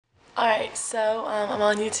Alright, so I'm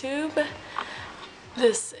on YouTube.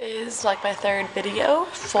 This is like my third video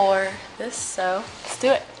for this, so let's do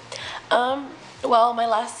it. Well, my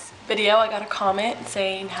last video I got a comment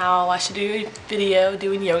saying how I should do a video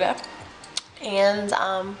doing yoga. And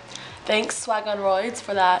thanks Swag on Roids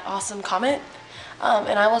for that awesome comment.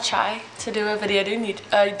 And I will try to do a video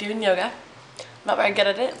doing yoga. I'm not very good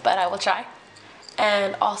at it, but I will try.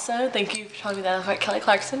 And also, thank you for telling me that I look like Kelly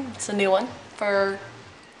Clarkson. It's a new one for,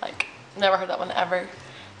 like, never heard that one ever.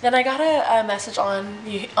 Then I got a message on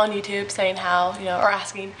YouTube saying how, or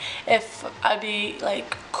asking if I'd be,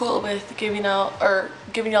 like, cool with giving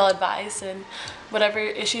y'all advice and whatever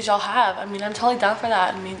issues y'all have. I mean, I'm totally down for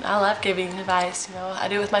that. I mean, I love giving advice, I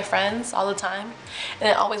do it with my friends all the time, and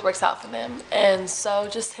it always works out for them. And so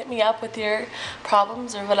just hit me up with your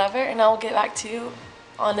problems or whatever, and I'll get back to you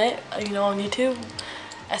on it, on YouTube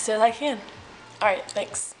as soon as I can. Alright,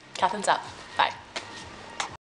 thanks. Catherine's out.